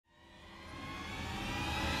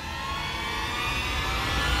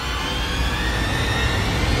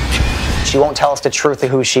She won't tell us the truth of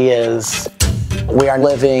who she is. We are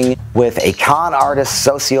living with a con artist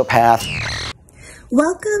sociopath.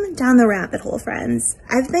 Welcome down the rabbit hole, friends.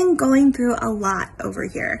 I've been going through a lot over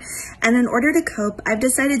here, and in order to cope, I've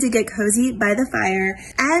decided to get cozy by the fire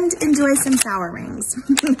and enjoy some sour rings,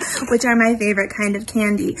 which are my favorite kind of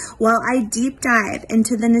candy, while I deep dive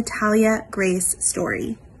into the Natalia Grace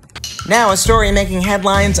story. Now a story making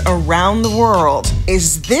headlines around the world.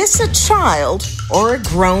 Is this a child or a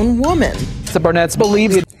grown woman? The Barnetts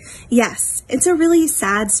believe it. Yes, it's a really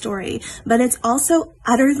sad story, but it's also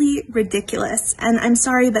utterly ridiculous. And I'm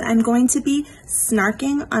sorry, but I'm going to be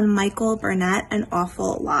snarking on Michael Barnett an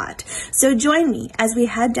awful lot. So join me as we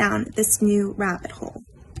head down this new rabbit hole.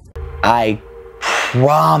 I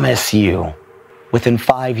promise you, within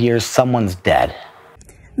 5 years, someone's dead.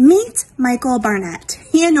 Meet Michael Barnett.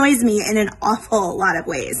 He annoys me in an awful lot of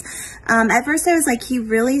ways. At first I was like, he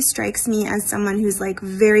really strikes me as someone who's like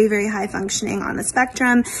very, very high functioning on the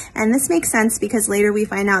spectrum. And this makes sense because later we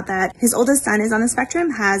find out that his oldest son is on the spectrum,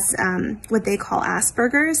 has what they call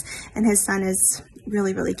Asperger's, and his son is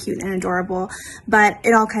really, really cute and adorable. But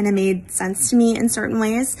it all kind of made sense to me in certain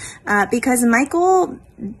ways because Michael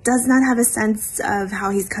does not have a sense of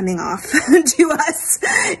how he's coming off to us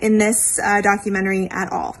in this documentary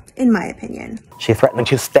at all, in my opinion. She threatened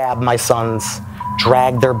to stab my sons,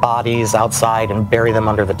 drag their bodies outside, and bury them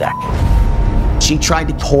under the deck. She tried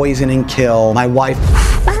to poison and kill my wife.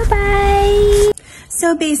 Bye-bye.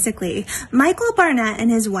 So basically, Michael Barnett and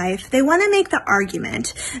his wife, they want to make the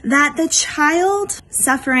argument that the child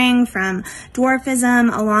suffering from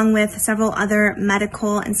dwarfism, along with several other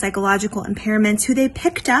medical and psychological impairments, who they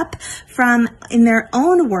picked up from, in their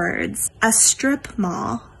own words, a strip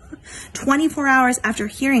mall, 24 hours after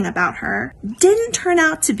hearing about her, didn't turn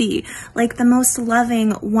out to be like the most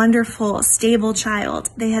loving, wonderful, stable child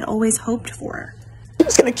they had always hoped for. He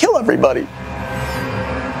was gonna kill everybody.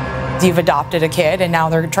 You've adopted a kid and now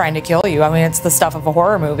they're trying to kill you. I mean, it's the stuff of a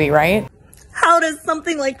horror movie, right? How does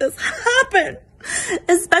something like this happen?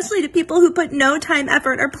 Especially to people who put no time,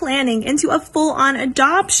 effort, or planning into a full-on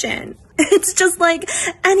adoption. It's just like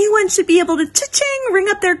anyone should be able to cha-ching, ring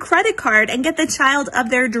up their credit card and get the child of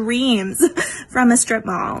their dreams from a strip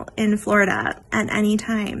mall in Florida at any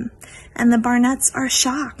time. And the Barnetts are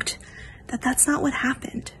shocked that that's not what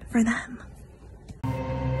happened for them.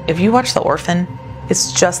 If you watch The Orphan,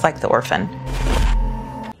 it's just like The Orphan.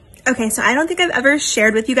 Okay, so I don't think I've ever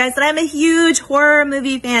shared with you guys that I'm a huge horror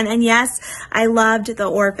movie fan. And yes, I loved The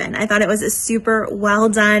Orphan. I thought it was a super well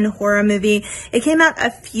done horror movie. It came out a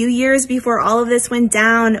few years before all of this went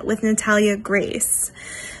down with Natalia Grace.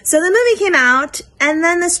 So the movie came out and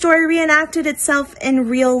then the story reenacted itself in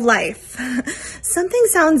real life. Something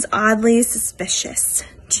sounds oddly suspicious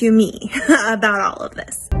to me about all of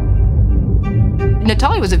this.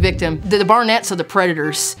 Natalia was a victim. The Barnetts are the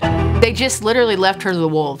predators. They just literally left her to the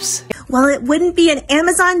wolves. Well, it wouldn't be an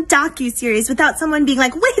Amazon docuseries without someone being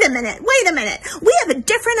like, wait a minute, we have a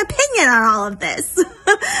different opinion on all of this.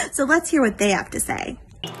 So let's hear what they have to say.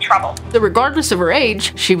 Trouble. So regardless of her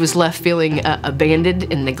age, she was left feeling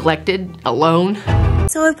abandoned and neglected, alone.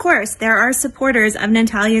 So of course, there are supporters of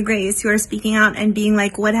Natalia Grace who are speaking out and being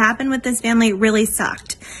like, what happened with this family really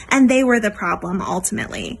sucked. And they were the problem,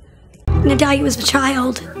 ultimately. Natalia was a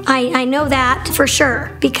child. I know that for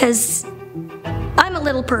sure because I'm a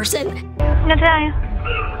little person.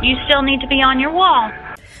 Natalia, you still need to be on your wall.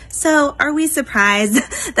 So are we surprised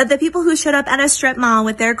that the people who showed up at a strip mall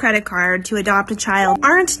with their credit card to adopt a child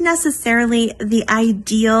aren't necessarily the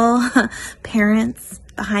ideal parents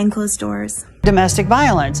behind closed doors? Domestic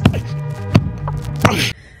violence.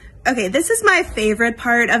 Okay, this is my favorite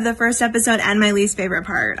part of the first episode and my least favorite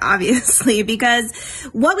part, obviously, because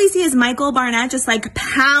what we see is Michael Barnett just like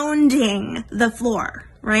pounding the floor,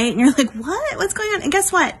 right? And you're like, what? What's going on? And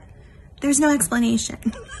guess what? There's no explanation.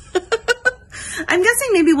 I'm guessing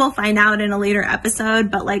maybe we'll find out in a later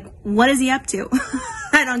episode, but like, what is he up to?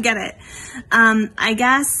 I don't get it. I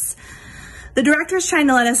guess the director's trying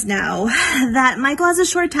to let us know that Michael has a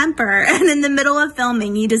short temper, and in the middle of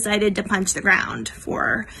filming, he decided to punch the ground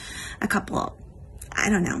for a couple, I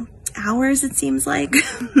don't know, hours, it seems like.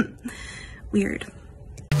 Weird.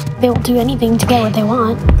 They will do anything to get what they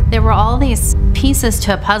want. There were all these pieces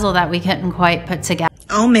to a puzzle that we couldn't quite put together.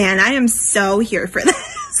 Oh man, I am so here for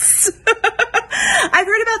this. I've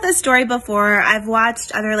heard about this story before. I've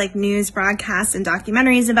watched other like news broadcasts and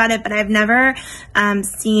documentaries about it, but I've never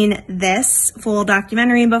seen this full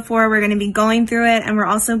documentary before. We're going to be going through it, and we're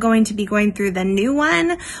also going to be going through the new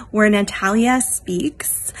one where Natalia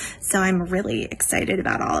speaks. So I'm really excited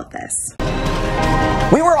about all of this.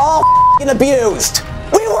 We were all abused.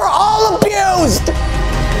 We were all abused.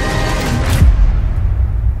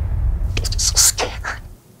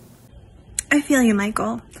 I feel you,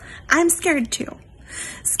 Michael. I'm scared too.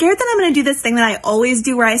 Scared that I'm going to do this thing that I always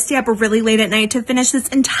do where I stay up really late at night to finish this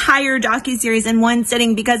entire docuseries in one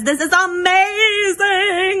sitting because this is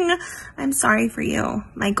amazing. I'm sorry for you,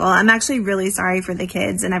 Michael. I'm actually really sorry for the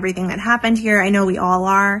kids and everything that happened here. I know we all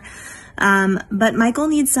are. But Michael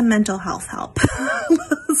needs some mental health help.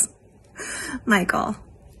 Michael,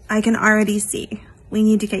 I can already see. We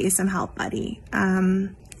need to get you some help, buddy.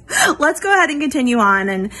 Let's go ahead and continue on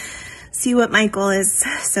and see what Michael is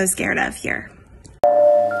so scared of here.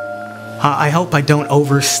 I hope I don't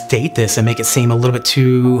overstate this and make it seem a little bit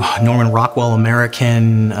too Norman Rockwell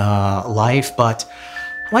American life, but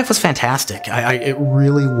life was fantastic. It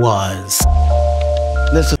really was.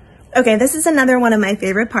 Okay, this is another one of my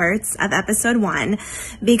favorite parts of episode 1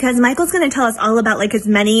 because Michael's going to tell us all about like his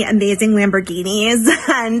many amazing Lamborghinis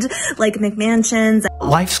and like McMansions.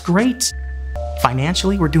 Life's great.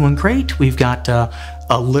 Financially, we're doing great. We've got a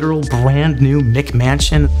literal brand new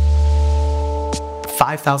McMansion,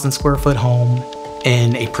 5,000 square foot home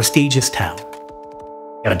in a prestigious town.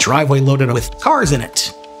 Got a driveway loaded with cars in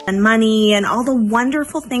it. And money and all the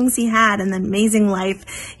wonderful things he had and the amazing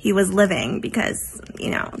life he was living because, you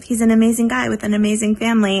know, he's an amazing guy with an amazing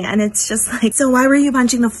family. And it's just like, so why were you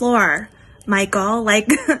punching the floor, Michael? Like,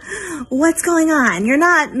 what's going on? You're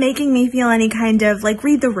not making me feel any kind of, like,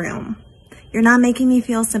 read the room. You're not making me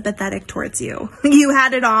feel sympathetic towards you. You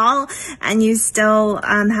had it all and you still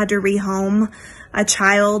had to rehome a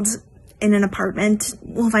child in an apartment.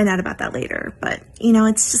 We'll find out about that later. But, you know,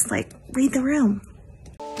 it's just like, read the room.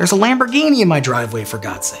 There's a Lamborghini in my driveway, for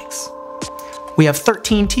God's sakes. We have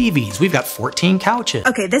 13 TVs. We've got 14 couches.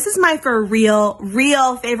 Okay, this is my for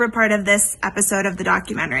real favorite part of this episode of the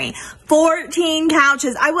documentary. 14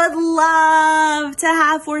 couches. I would love to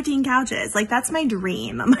have 14 couches. Like, that's my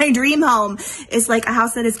dream. My dream home is like a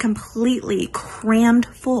house that is completely crammed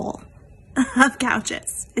full of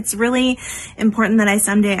couches. It's really important that I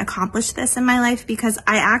someday accomplish this in my life because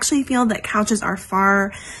I actually feel that couches are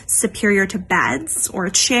far superior to beds or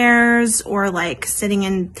chairs or like sitting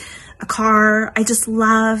in a car. I just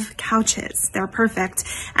love couches. They're perfect.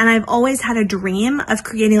 And I've always had a dream of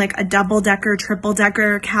creating like a double-decker,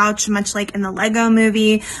 triple-decker couch, much like in the Lego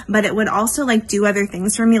movie, but it would also like do other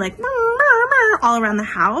things for me, like all around the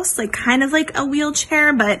house, like kind of like a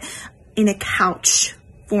wheelchair, but in a couch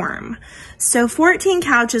form. So 14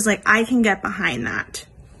 couches, like I can get behind that.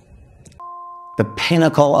 The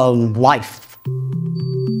pinnacle of life.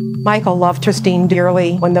 Michael loved Christine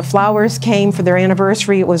dearly. When the flowers came for their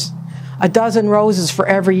anniversary, it was a dozen roses for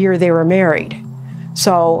every year they were married.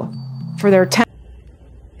 So for their 10th...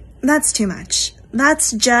 That's too much.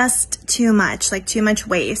 That's just too much, like too much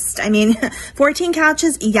waste. I mean, 14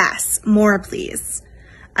 couches, yes, more please.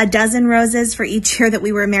 A dozen roses for each year that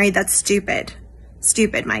we were married, that's stupid.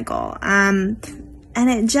 Stupid, Michael. And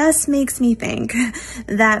it just makes me think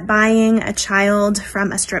that buying a child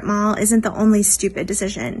from a strip mall isn't the only stupid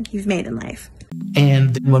decision you've made in life.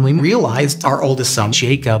 And when we realized our oldest son,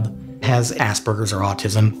 Jacob, has Asperger's or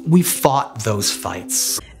autism, we fought those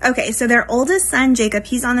fights. Okay, so their oldest son, Jacob,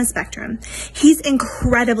 he's on the spectrum. He's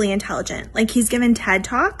incredibly intelligent. Like, he's given TED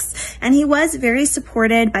Talks, and he was very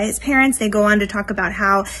supported by his parents. They go on to talk about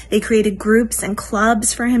how they created groups and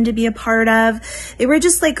clubs for him to be a part of. They were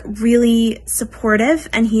just, like, really supportive,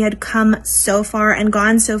 and he had come so far and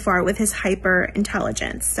gone so far with his hyper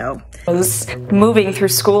intelligence, so. I was moving through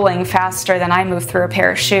schooling faster than I moved through a pair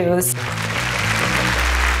of shoes.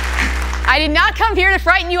 I did not come here to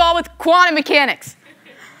frighten you all with quantum mechanics.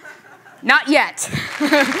 Not yet.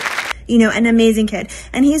 You know, an amazing kid.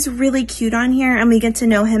 And he's really cute on here, and we get to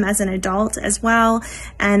know him as an adult as well.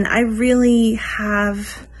 And I really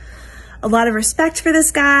have a lot of respect for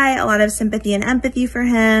this guy, a lot of sympathy and empathy for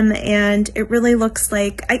him, and it really looks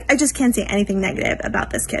like, I just can't say anything negative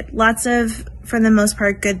about this kid. Lots of, for the most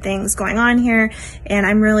part, good things going on here, and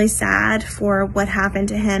I'm really sad for what happened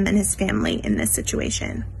to him and his family in this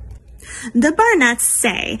situation. The Barnetts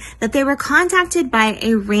say that they were contacted by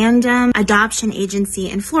a random adoption agency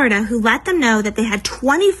in Florida who let them know that they had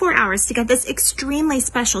 24 hours to get this extremely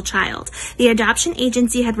special child. The adoption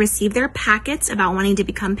agency had received their packets about wanting to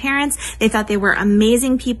become parents. They thought they were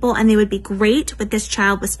amazing people and they would be great with this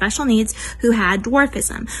child with special needs who had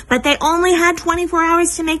dwarfism. But they only had 24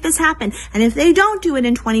 hours to make this happen. And if they don't do it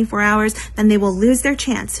in 24 hours, then they will lose their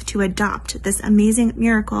chance to adopt this amazing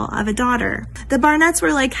miracle of a daughter. The Barnetts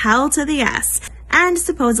were like, hell to the yes. and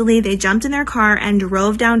supposedly they jumped in their car and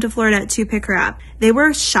drove down to Florida to pick her up. They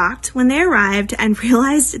were shocked when they arrived and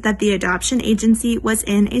realized that the adoption agency was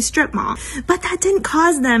in a strip mall. But that didn't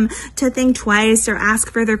cause them to think twice or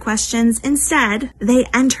ask further questions. Instead, they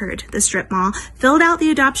entered the strip mall, filled out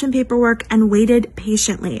the adoption paperwork, and waited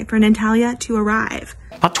patiently for Natalia to arrive.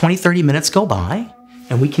 About 20-30 minutes go by,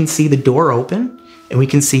 and we can see the door open, and we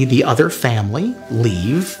can see the other family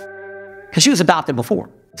leave. Because she was adopted before.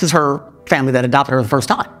 This is her family that adopted her the first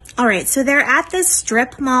time. All right, so they're at this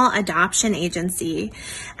strip mall adoption agency,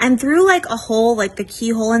 and through like a hole, like the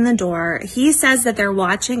keyhole in the door, he says that they're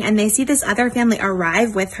watching and they see this other family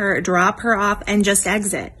arrive with her, drop her off, and just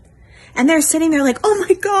exit. And they're sitting there like, oh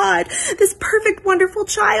my God, this perfect, wonderful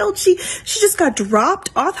child, she just got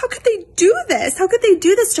dropped off. How could they do this? How could they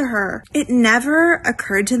do this to her? It never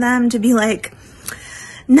occurred to them to be like,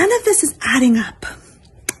 none of this is adding up.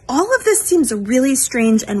 All of this seems really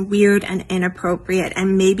strange and weird and inappropriate,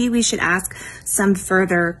 and maybe we should ask some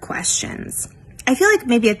further questions. I feel like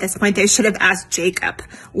maybe at this point they should have asked Jacob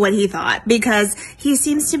what he thought, because he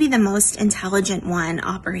seems to be the most intelligent one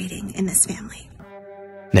operating in this family.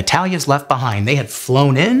 Natalia's left behind. They had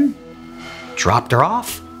flown in, dropped her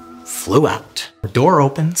off, flew out. The door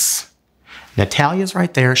opens. Natalia's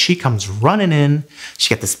right there. She comes running in.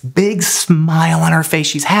 She got this big smile on her face.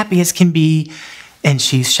 She's happy as can be. And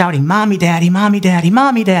she's shouting, "Mommy, Daddy, Mommy, Daddy,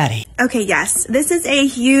 Mommy, Daddy." Okay, yes, this is a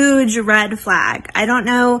huge red flag. I don't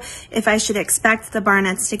know if I should expect the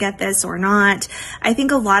Barnetts to get this or not. I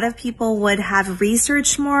think a lot of people would have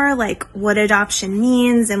researched more, like what adoption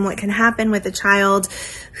means and what can happen with a child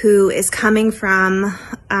who is coming from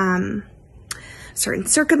certain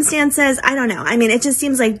circumstances. I don't know. I mean, it just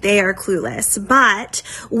seems like they are clueless. But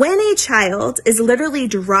when a child is literally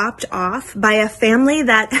dropped off by a family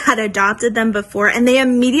that had adopted them before, and they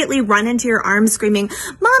immediately run into your arms screaming,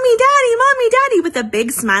 "Mommy, Daddy," with a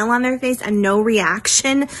big smile on their face and no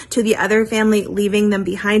reaction to the other family leaving them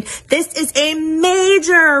behind, this is a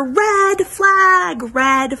major red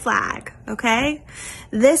flag, okay?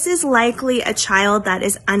 This is likely a child that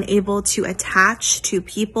is unable to attach to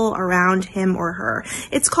people around him or her.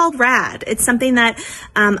 It's called RAD. It's something that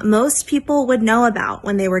most people would know about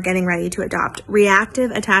when they were getting ready to adopt.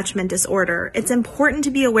 Reactive attachment disorder. It's important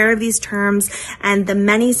to be aware of these terms and the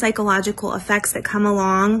many psychological effects that come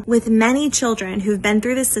along with many children who've been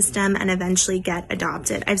through the system and eventually get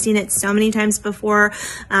adopted. I've seen it so many times before,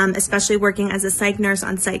 especially working as a psych nurse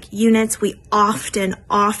on psych units. We often,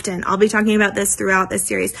 I'll be talking about this throughout this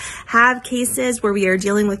series, have cases where we are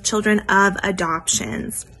dealing with children of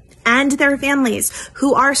adoptions and their families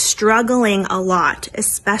who are struggling a lot,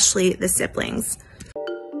 especially the siblings.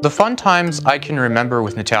 The fun times I can remember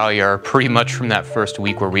with Natalia are pretty much from that first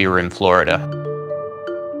week where we were in Florida.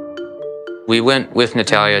 We went with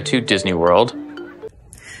Natalia to Disney World.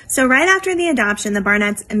 So right after the adoption, the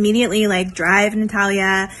Barnetts immediately drive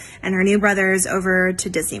Natalia and her new brothers over to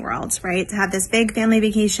Disney World, right? To have this big family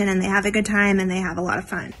vacation, and they have a good time and they have a lot of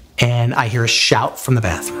fun. And I hear a shout from the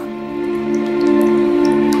bathroom.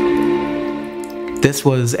 This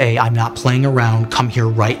was a "I'm not playing around, come here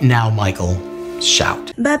right now, Michael"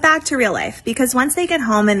 shout. But back to real life, because once they get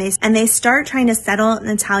home and they start trying to settle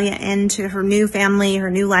Natalia into her new family, her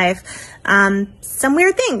new life, some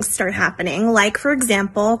weird things start happening. Like, for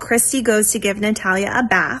example, Christy goes to give Natalia a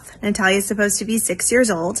bath. Natalia is supposed to be 6 years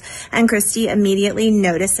old, and Christy immediately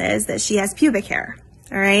notices that she has pubic hair.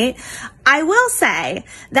 All right. I will say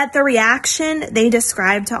that the reaction they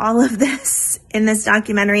describe to all of this in this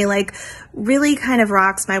documentary, really kind of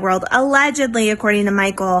rocks my world. Allegedly, according to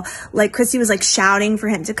Michael, Christy was shouting for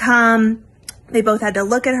him to come. They both had to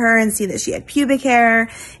look at her and see that she had pubic hair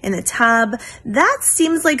in the tub. That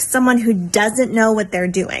seems like someone who doesn't know what they're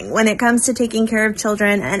doing when it comes to taking care of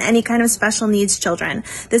children and any kind of special needs children.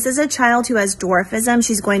 This is a child who has dwarfism.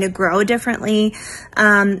 She's going to grow differently.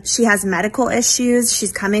 She has medical issues.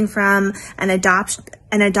 She's coming from an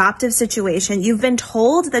adoptive situation. You've been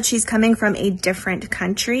told that she's coming from a different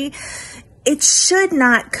country. It should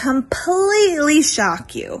not completely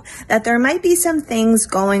shock you that there might be some things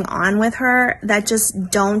going on with her that just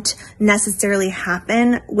don't necessarily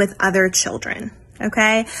happen with other children.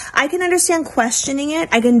 Okay? I can understand questioning it.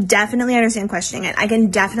 I can definitely understand questioning it. I can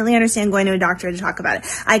definitely understand going to a doctor to talk about it.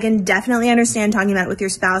 I can definitely understand talking about it with your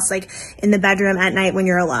spouse, in the bedroom at night when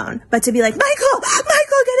you're alone. But to be like, Michael,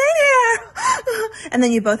 get in here! And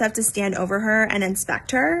then you both have to stand over her and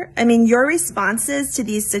inspect her. I mean, your responses to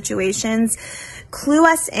these situations clue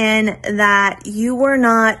us in that you were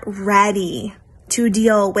not ready to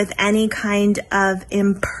deal with any kind of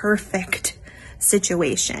imperfect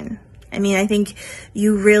situation. I mean, I think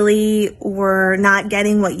you really were not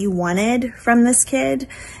getting what you wanted from this kid.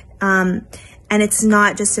 And it's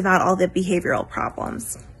not just about all the behavioral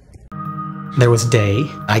problems. There was a day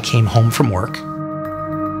I came home from work.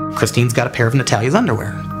 Christine's got a pair of Natalia's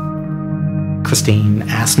underwear. Christine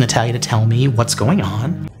asked Natalia to tell me what's going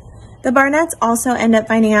on. The Barnetts also end up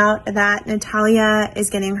finding out that Natalia is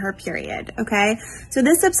getting her period, okay? So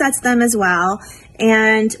this upsets them as well.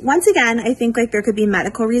 And once again, I think like there could be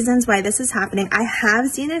medical reasons why this is happening. I have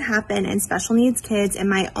seen it happen in special needs kids in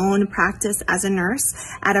my own practice as a nurse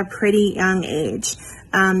at a pretty young age.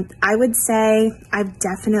 I would say I've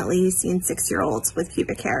definitely seen 6-year-olds with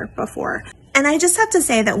pubic hair before. And I just have to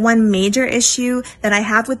say that one major issue that I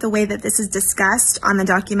have with the way that this is discussed on the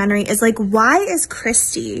documentary is like, why is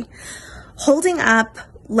Christy holding up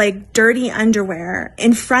like dirty underwear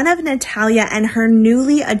in front of Natalia and her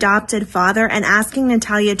newly adopted father and asking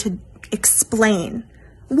Natalia to explain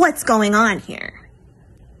what's going on here?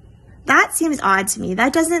 That seems odd to me.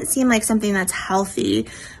 That doesn't seem like something that's healthy.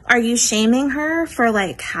 Are you shaming her for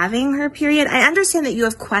like having her period? I understand that you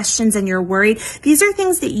have questions and you're worried. These are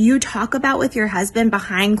things that you talk about with your husband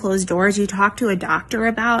behind closed doors. You talk to a doctor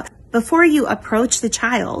about before you approach the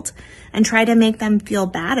child and try to make them feel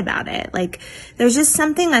bad about it. Like, there's just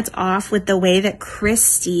something that's off with the way that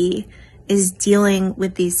Christy is dealing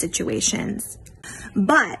with these situations.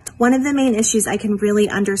 But one of the main issues I can really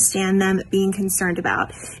understand them being concerned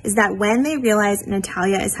about is that when they realize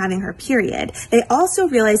Natalia is having her period, they also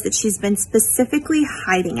realize that she's been specifically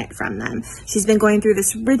hiding it from them. She's been going through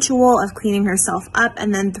this ritual of cleaning herself up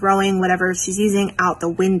and then throwing whatever she's using out the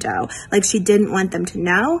window, like she didn't want them to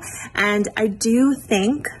know. And I do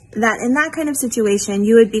think that in that kind of situation,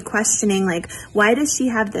 you would be questioning, like, why does she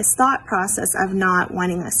have this thought process of not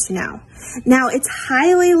wanting us to know? Now, it's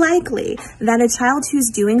highly likely that a child who's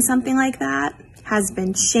doing something like that has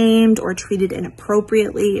been shamed or treated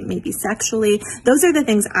inappropriately, maybe sexually. Those are the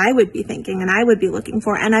things I would be thinking and I would be looking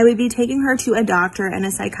for, and I would be taking her to a doctor and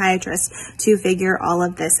a psychiatrist to figure all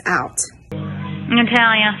of this out.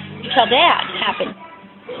 Natalia, tell Dad happened.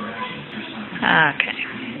 Okay.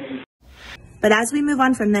 But as we move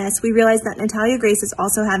on from this, we realize that Natalia Grace is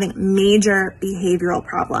also having major behavioral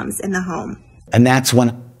problems in the home. And that's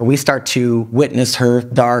when we start to witness her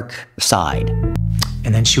dark side.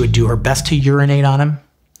 And then she would do her best to urinate on him.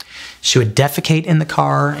 She would defecate in the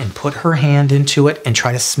car and put her hand into it and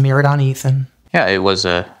try to smear it on Ethan. Yeah, it was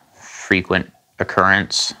a frequent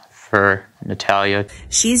occurrence for Natalia.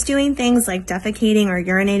 She's doing things like defecating or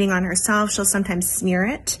urinating on herself. She'll sometimes smear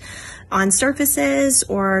it on surfaces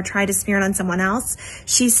or try to smear it on someone else.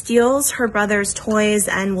 She steals her brother's toys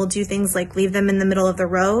and will do things like leave them in the middle of the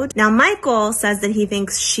road. Now, Michael says that he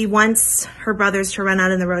thinks she wants her brothers to run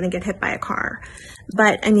out in the road and get hit by a car.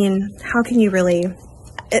 But, I mean, how can you really...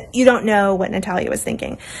 You don't know what Natalia was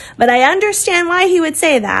thinking. But I understand why he would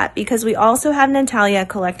say that, because we also have Natalia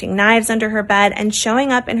collecting knives under her bed and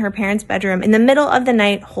showing up in her parents' bedroom in the middle of the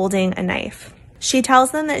night holding a knife. She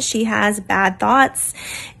tells them that she has bad thoughts,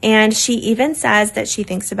 and she even says that she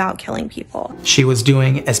thinks about killing people. She was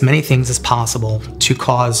doing as many things as possible to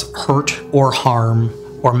cause hurt or harm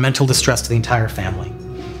or mental distress to the entire family.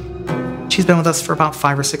 She's been with us for about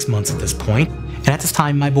 5 or 6 months at this point, and at this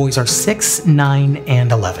time, my boys are 6, 9,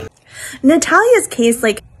 and 11. Natalia's case,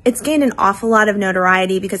 like, it's gained an awful lot of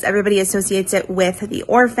notoriety because everybody associates it with the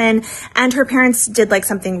orphan, and her parents did like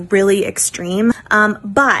something really extreme.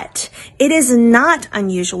 But it is not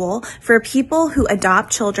unusual for people who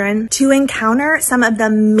adopt children to encounter some of the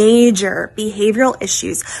major behavioral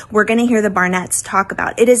issues we're going to hear the Barnetts talk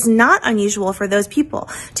about. It is not unusual for those people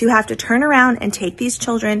to have to turn around and take these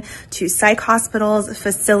children to psych hospitals,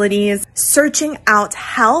 facilities, searching out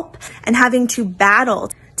help and having to battle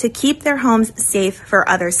to keep their homes safe for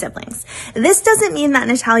other siblings. This doesn't mean that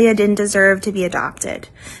Natalia didn't deserve to be adopted.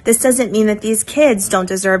 This doesn't mean that these kids don't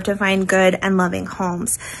deserve to find good and loving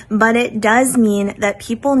homes. But it does mean that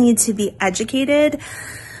people need to be educated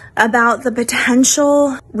about the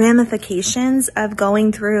potential ramifications of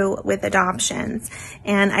going through with adoptions.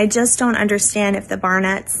 And I just don't understand if the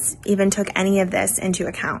Barnetts even took any of this into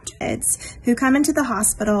account. It's who come into the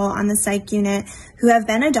hospital on the psych unit, who have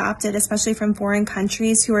been adopted, especially from foreign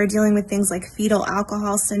countries, who are dealing with things like fetal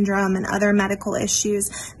alcohol syndrome and other medical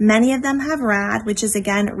issues. Many of them have RAD, which is,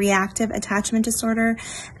 again, reactive attachment disorder,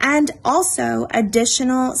 and also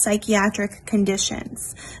additional psychiatric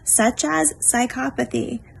conditions, such as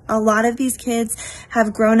psychopathy. A lot of these kids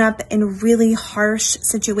have grown up in really harsh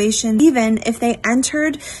situations. Even if they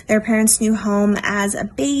entered their parents' new home as a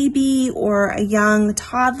baby or a young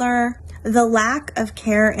toddler, The lack of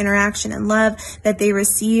care, interaction, and love that they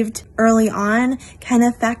received early on can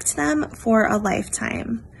affect them for a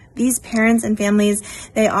lifetime. These parents and families,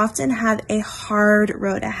 they often have a hard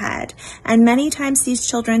road ahead. And many times these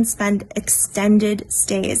children spend extended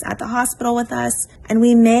stays at the hospital with us, and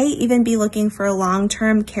we may even be looking for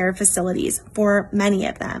long-term care facilities for many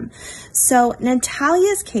of them. So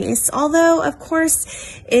Natalia's case, although of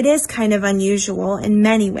course it is kind of unusual in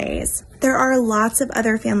many ways, there are lots of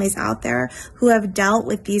other families out there who have dealt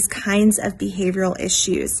with these kinds of behavioral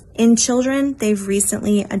issues in children they've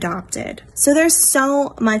recently adopted. So there's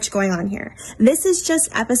so much going on here. This is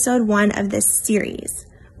just episode 1 of this series.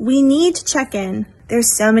 We need to check in.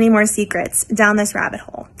 There's so many more secrets down this rabbit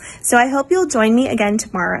hole. So I hope you'll join me again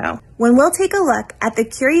tomorrow when we'll take a look at the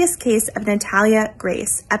curious case of Natalia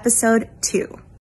Grace, episode 2.